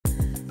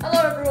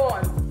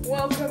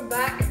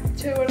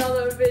to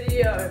another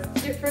video.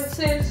 Difference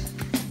is,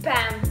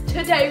 bam,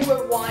 today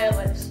we're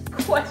wireless.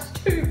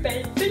 Quest 2,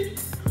 baby.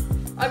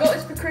 I got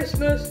this for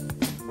Christmas.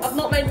 I've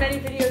not made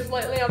many videos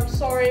lately, I'm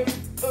sorry,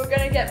 but we're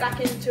gonna get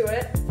back into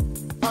it.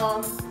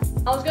 I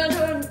was gonna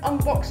do an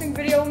unboxing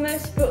video on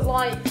this, but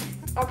like,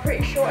 I'm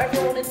pretty sure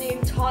everyone in the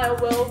entire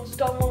world's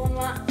done one on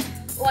that.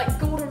 Like,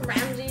 Gordon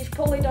Ramsay's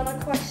probably done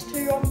a Quest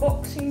 2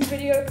 unboxing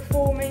video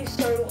before me,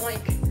 so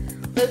like,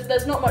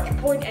 there's not much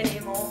point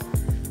anymore.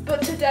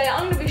 But today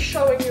I'm going to be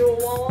showing you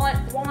why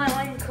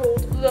I'm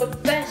called the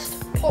best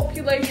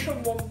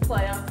Population 1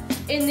 player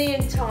in the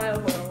entire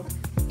world.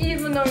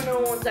 Even though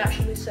no one's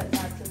actually said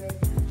that to me.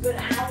 But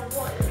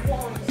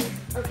why?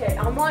 Okay,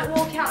 I might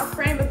walk out of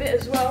frame a bit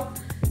as well,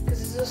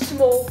 because it's a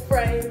small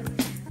frame,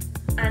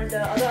 and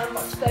I don't have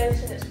much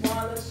space and it's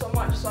wireless, so I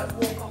might just like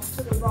walk off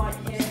to the right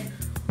here.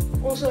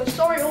 Also,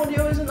 sorry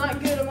audio isn't that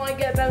good, I might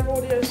get better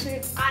audio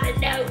soon, I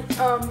don't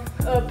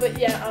know. But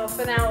yeah,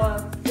 for now,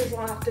 this is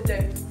what I have to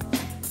do.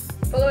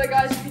 By the way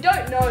guys, if you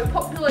don't know,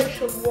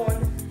 Population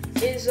 1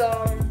 is,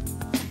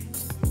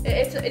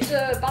 it's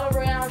a battle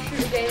royale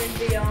shooter game in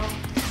VR.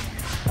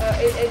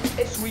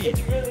 It's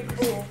really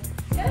cool.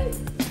 Okay,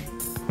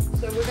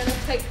 so we're gonna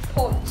take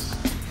pods.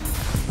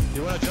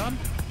 You want to jump?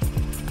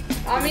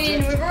 I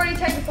mean, we've already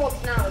taken pods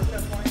now, there's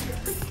no point.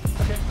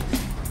 Okay.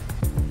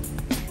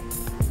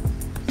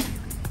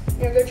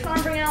 I'm going to try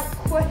and bring out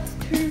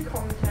Quest 2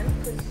 content,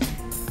 because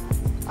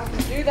I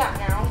can do that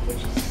now,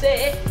 which is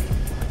sick.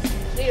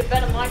 Just need a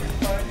better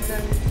microphone, and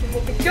then it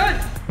will be good.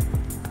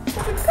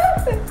 It'll be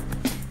perfect.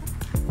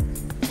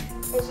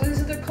 Also, this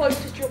is the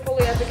closest you'll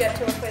probably ever get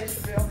to a face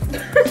reveal.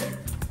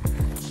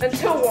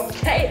 Until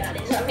 1K, that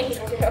is, I mean,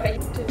 okay.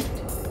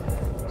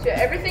 So yeah,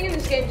 everything in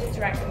this game is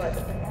interactive, like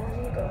the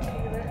money, you got to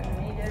kill it, and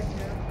you need it, you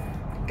know,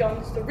 the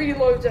guns, the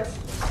reloads,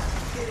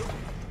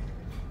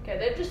 okay,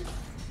 they've just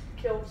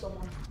killed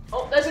someone.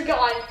 Oh, there's a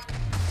guy.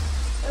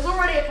 There's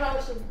already a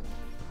person.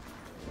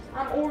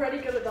 I'm already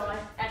gonna die.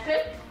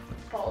 Epic.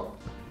 Paul.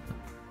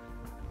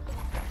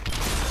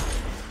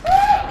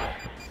 Ah!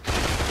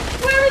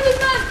 Where is this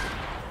man?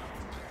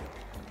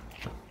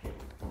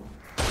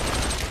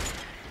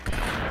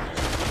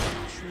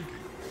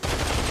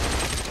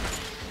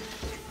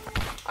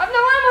 I have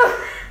no ammo.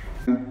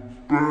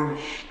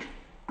 Best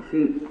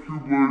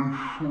Population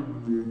 1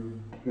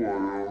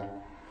 player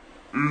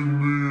in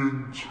the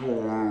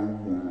entire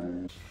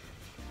world.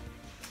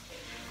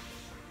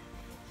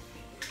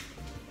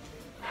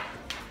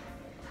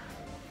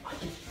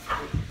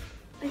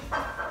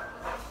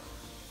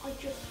 I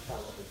just fell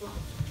off the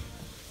ground.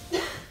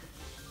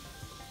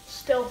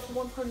 Stealth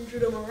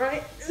 100, am I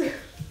right?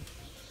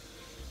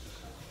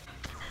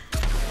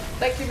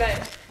 Thank you, mate.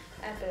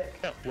 Epic.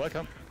 Yeah,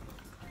 welcome.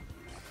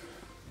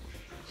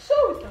 So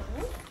done.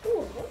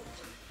 What?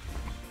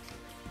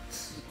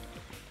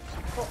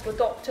 Proper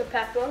Dr.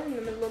 Pepper in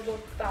the middle of the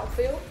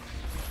battlefield.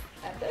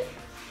 Epic.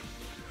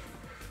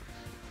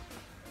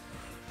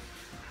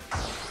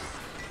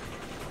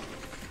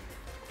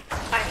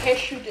 I hear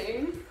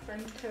shooting.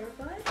 I'm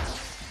terrified.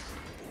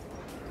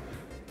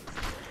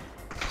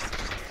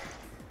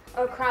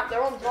 Oh crap,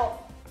 they're on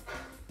top.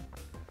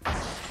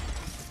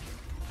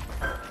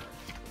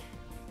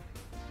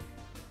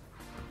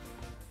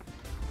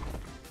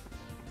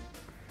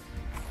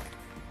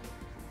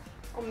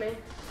 On me.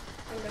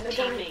 I'm gonna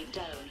die.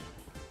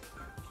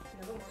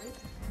 Never mind.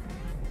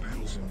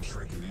 Battle zone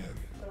shrinking in.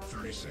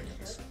 30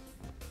 seconds.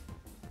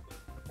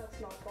 That's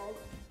not fog.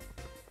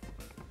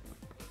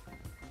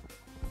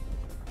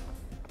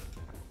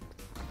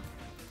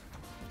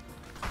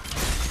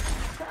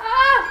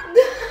 Ah!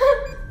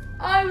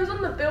 I was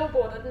on the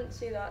billboard, I didn't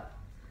see that.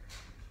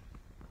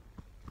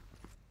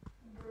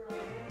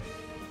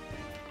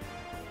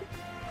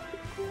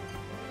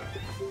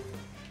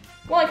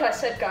 Like I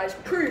said guys,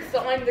 proof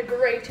that I'm the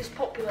greatest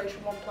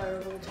Population 1 player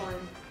of all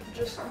time.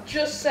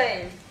 Just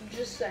saying.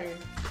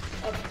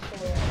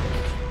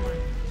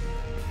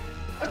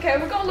 Okay,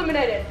 we got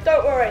eliminated.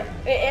 Don't worry.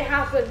 It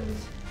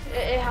happens.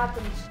 It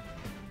happens.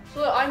 So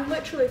look, I'm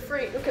literally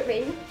free. Look at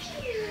me.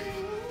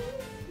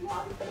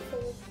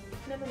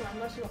 Never mind,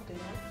 let's not do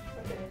that.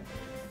 Okay.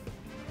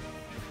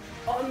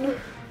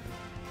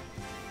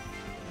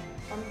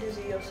 I'm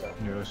dizzy yourself.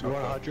 You want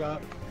a hot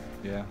drop?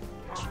 Yeah.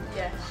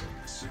 Yes.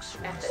 6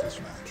 wins this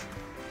match.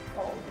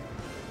 Oh.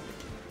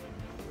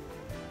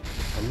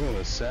 I'm going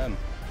with Sam.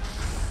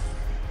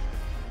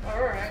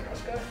 Alright,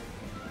 let's go.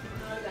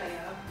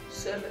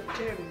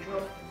 Cemetery.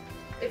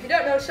 If you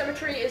don't know,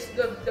 cemetery is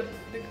the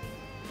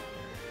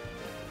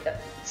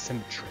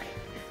Symmetry.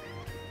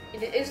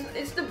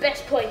 it's the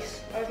best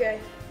place, okay?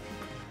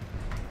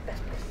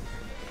 Best place.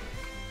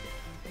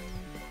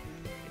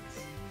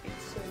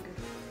 It's so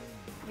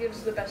good.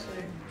 Gives the best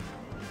loot.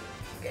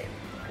 Okay.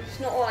 It's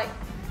not like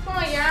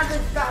your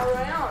average battle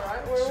royale,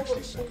 right? Where all the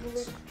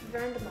loot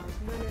randomized.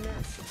 No.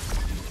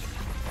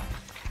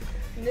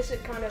 And this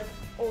it kind of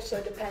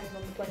also depends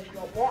on the place you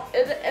got. What?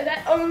 Are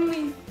there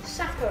only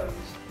Sappos?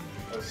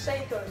 Or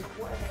Seikos,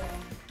 whatever they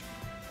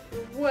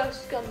are. The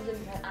worst guns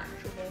in the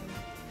actual game.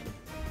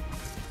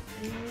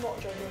 I'm not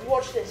joking.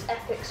 Watch this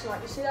epic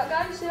snipe. You see that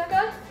guy? You see that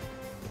guy?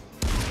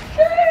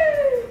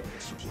 Shoo!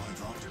 Supply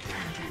dropped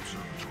according to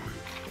observatory.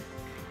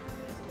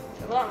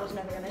 Well, that was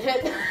never gonna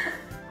hit.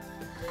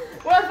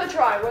 Worth a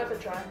try, worth a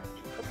try.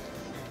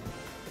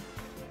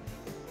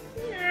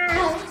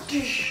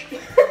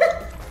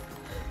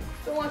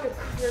 Feel like a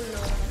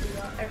criminal when I do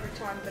that every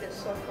time, but it's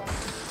so fun.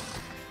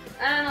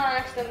 And I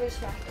accidentally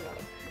smashed him up.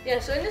 Yeah,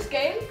 so in this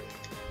game,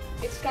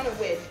 it's kind of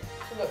weird.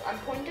 So look, I'm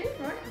pointing,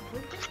 right? I'm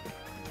pointing.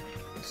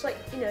 It's like,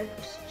 you know,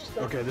 just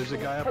like, Okay, there's a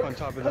guy up on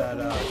top of that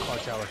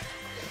clock tower.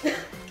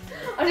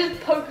 I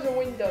just poke the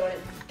window and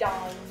it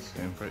downs.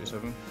 Game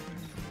 37.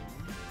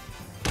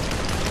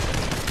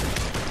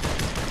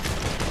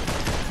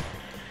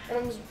 And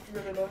I'm just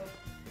really low.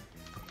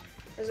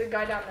 There's a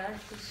guy down there.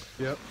 He's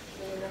Yep.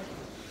 really low.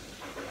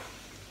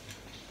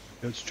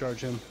 Let's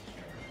charge him.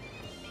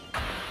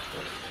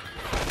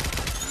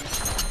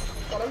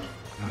 Got him.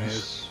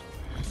 Nice.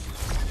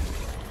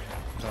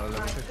 Is that a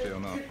level 50 or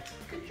not?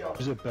 Good job.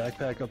 There's a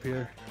backpack up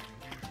here.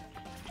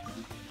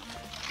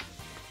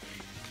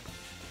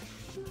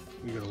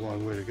 We got a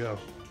long way to go.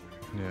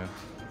 Yeah.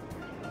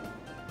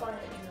 Find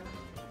it, you know.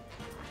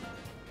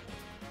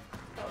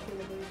 That would be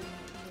the reason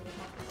you would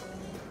have to go in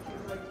the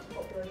greatest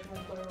population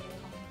of player of all time.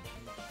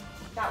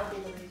 That would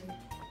be the reason.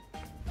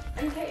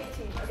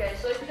 MK18. Okay,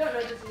 so if you don't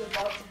know, this is a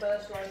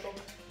burst rifle.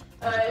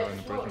 There's a guy in the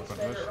It's bridge not in his front of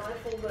favourite us.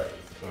 rifle, but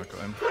I got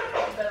him.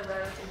 it's better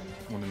rarity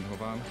than One in the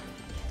van.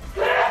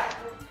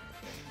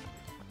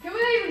 Can we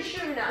even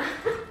shoot now?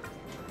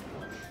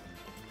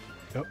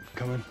 Yep,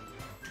 coming.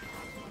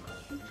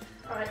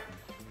 Alright.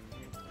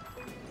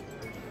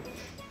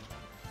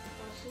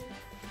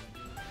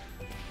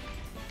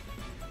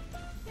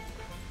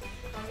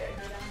 I'll get a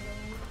good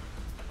angle.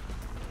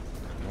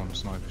 One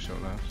sniper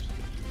shot left.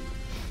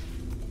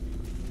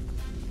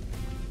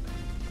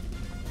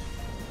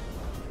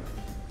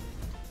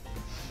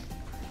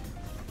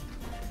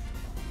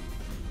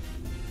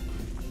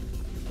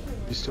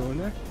 You still in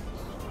there?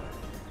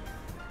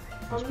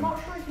 I'm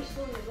not sure if he's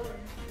still in the zone.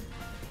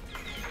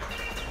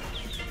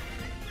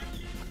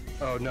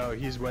 Oh no,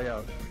 he's way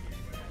out.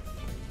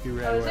 He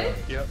ran Oh, is way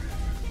he? out. Yep.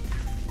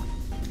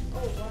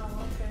 Oh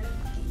wow,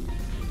 okay.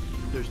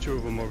 There's two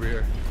of them over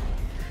here.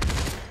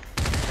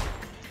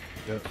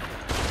 Yep.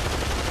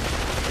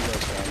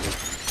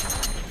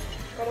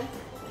 Got him.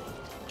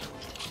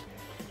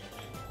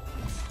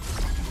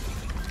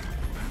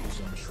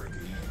 Zone shrinking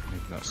in.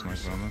 Need that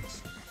sniper armor.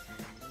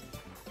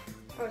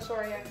 Oh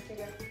sorry, yeah, you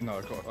go. No,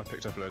 I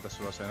picked up a load, that's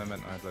what I was saying. I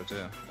meant I had loads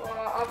here. Well,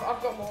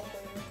 I've got more for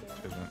you.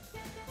 if you Cheers,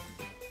 mate.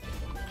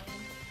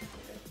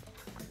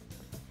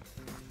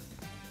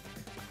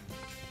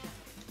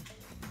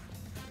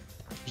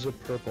 There's a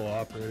purple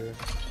operator.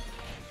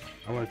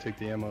 I want to take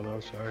the ammo though,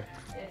 sorry.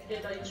 Yeah,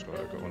 I That's why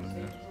I got one in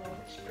there.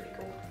 It's pretty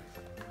cool.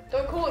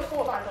 Don't call it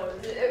Fortnite though.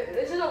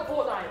 This isn't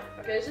Fortnite.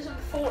 Okay, this isn't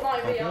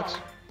Fortnite VR. Poggers?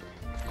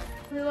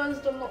 I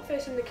realised I'm not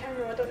facing the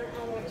camera. I don't know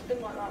how long it's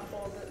been like that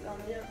for, but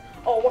yeah.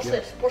 Oh, watch Yeah.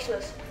 this. Watch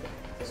this.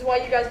 This is why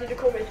you guys need to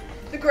call me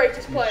the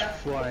greatest player.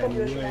 He's flying of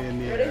population way in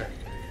the Ready? air.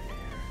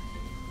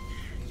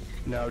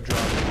 Now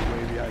dropping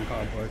way behind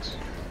complex.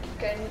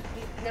 Okay,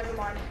 never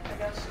mind. I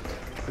guess.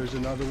 There's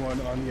another one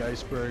on the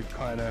iceberg,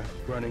 kind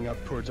of running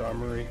up towards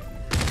armory.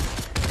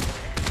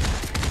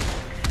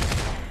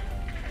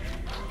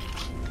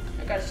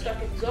 That guy's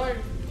stuck in zone.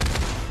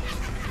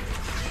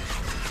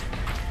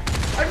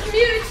 I just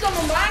muted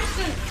someone by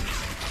accident.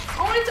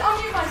 I wanted to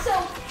unmute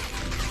myself.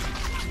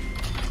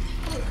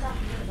 Holy crap,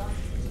 I'm gonna die.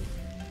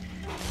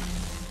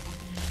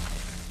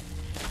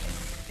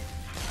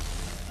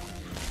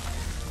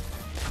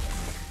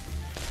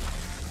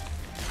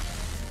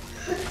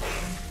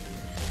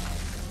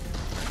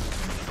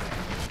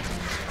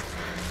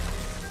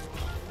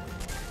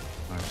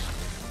 Nice.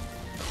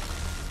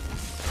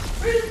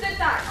 Who just did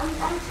that? I'm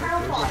Those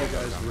terrified. other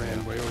guys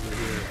ran way over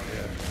here,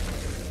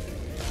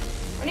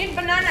 yeah. I need a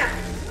banana.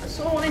 I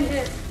saw one in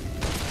here.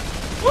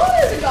 Oh,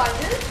 there's a guy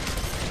here.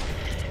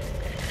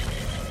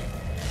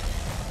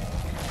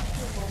 This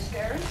is a little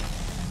scary.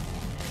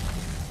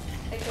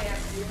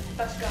 AKM,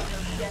 best gun,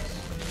 yes.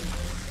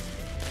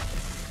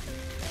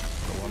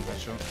 Got one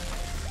headshot.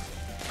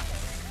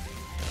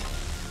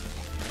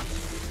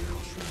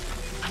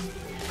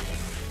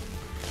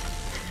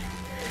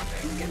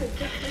 I'm gonna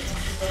get this.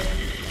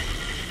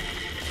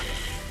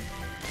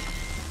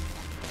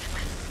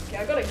 Okay,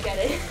 I gotta get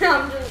it.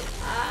 I'm just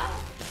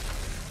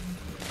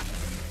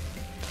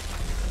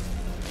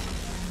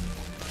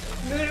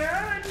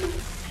Man.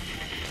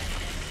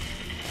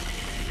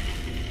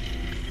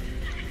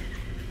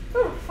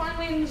 Oh,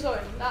 finally in the zone.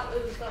 That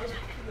was close.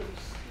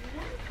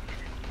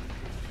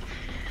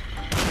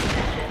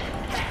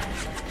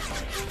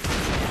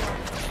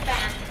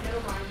 Bam. Never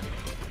mind.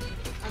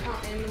 I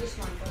can't aim with a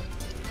sniper.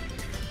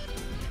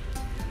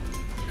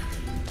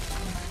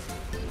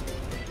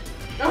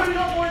 No, I'm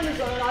not more in the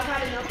zone. I've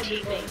had enough of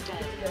this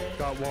thing.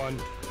 Got one.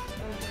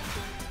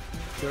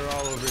 They're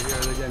all over here,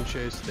 they're getting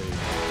chased.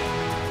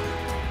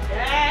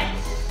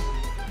 Yes!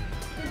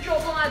 Good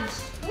job,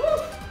 lads.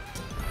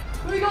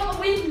 Woo! We got the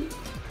win!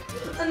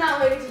 And that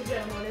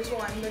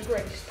the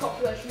greatest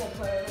popular small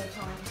player of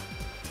all time.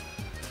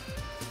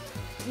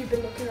 You've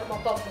been looking at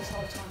my bum this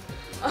whole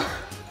time.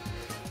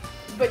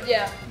 But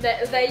yeah,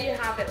 there you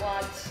have it,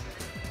 lads.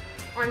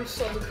 I'm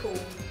so cool.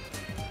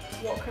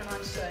 What can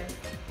I say?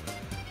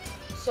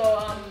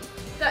 So,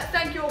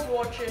 thank you all for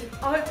watching.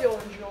 I hope you all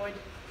enjoyed.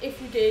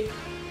 If you did,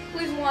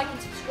 please like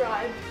and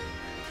subscribe.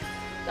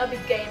 That'd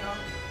be gamer.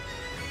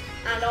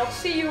 And I'll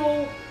see you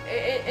all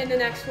in the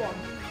next one.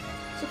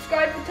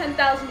 Subscribe for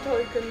 10,000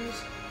 tokens.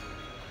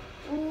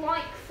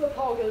 Like for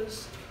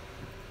Poggers.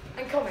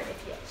 And comment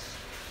if yes.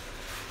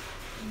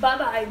 Bye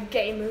bye,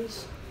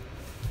 gamers.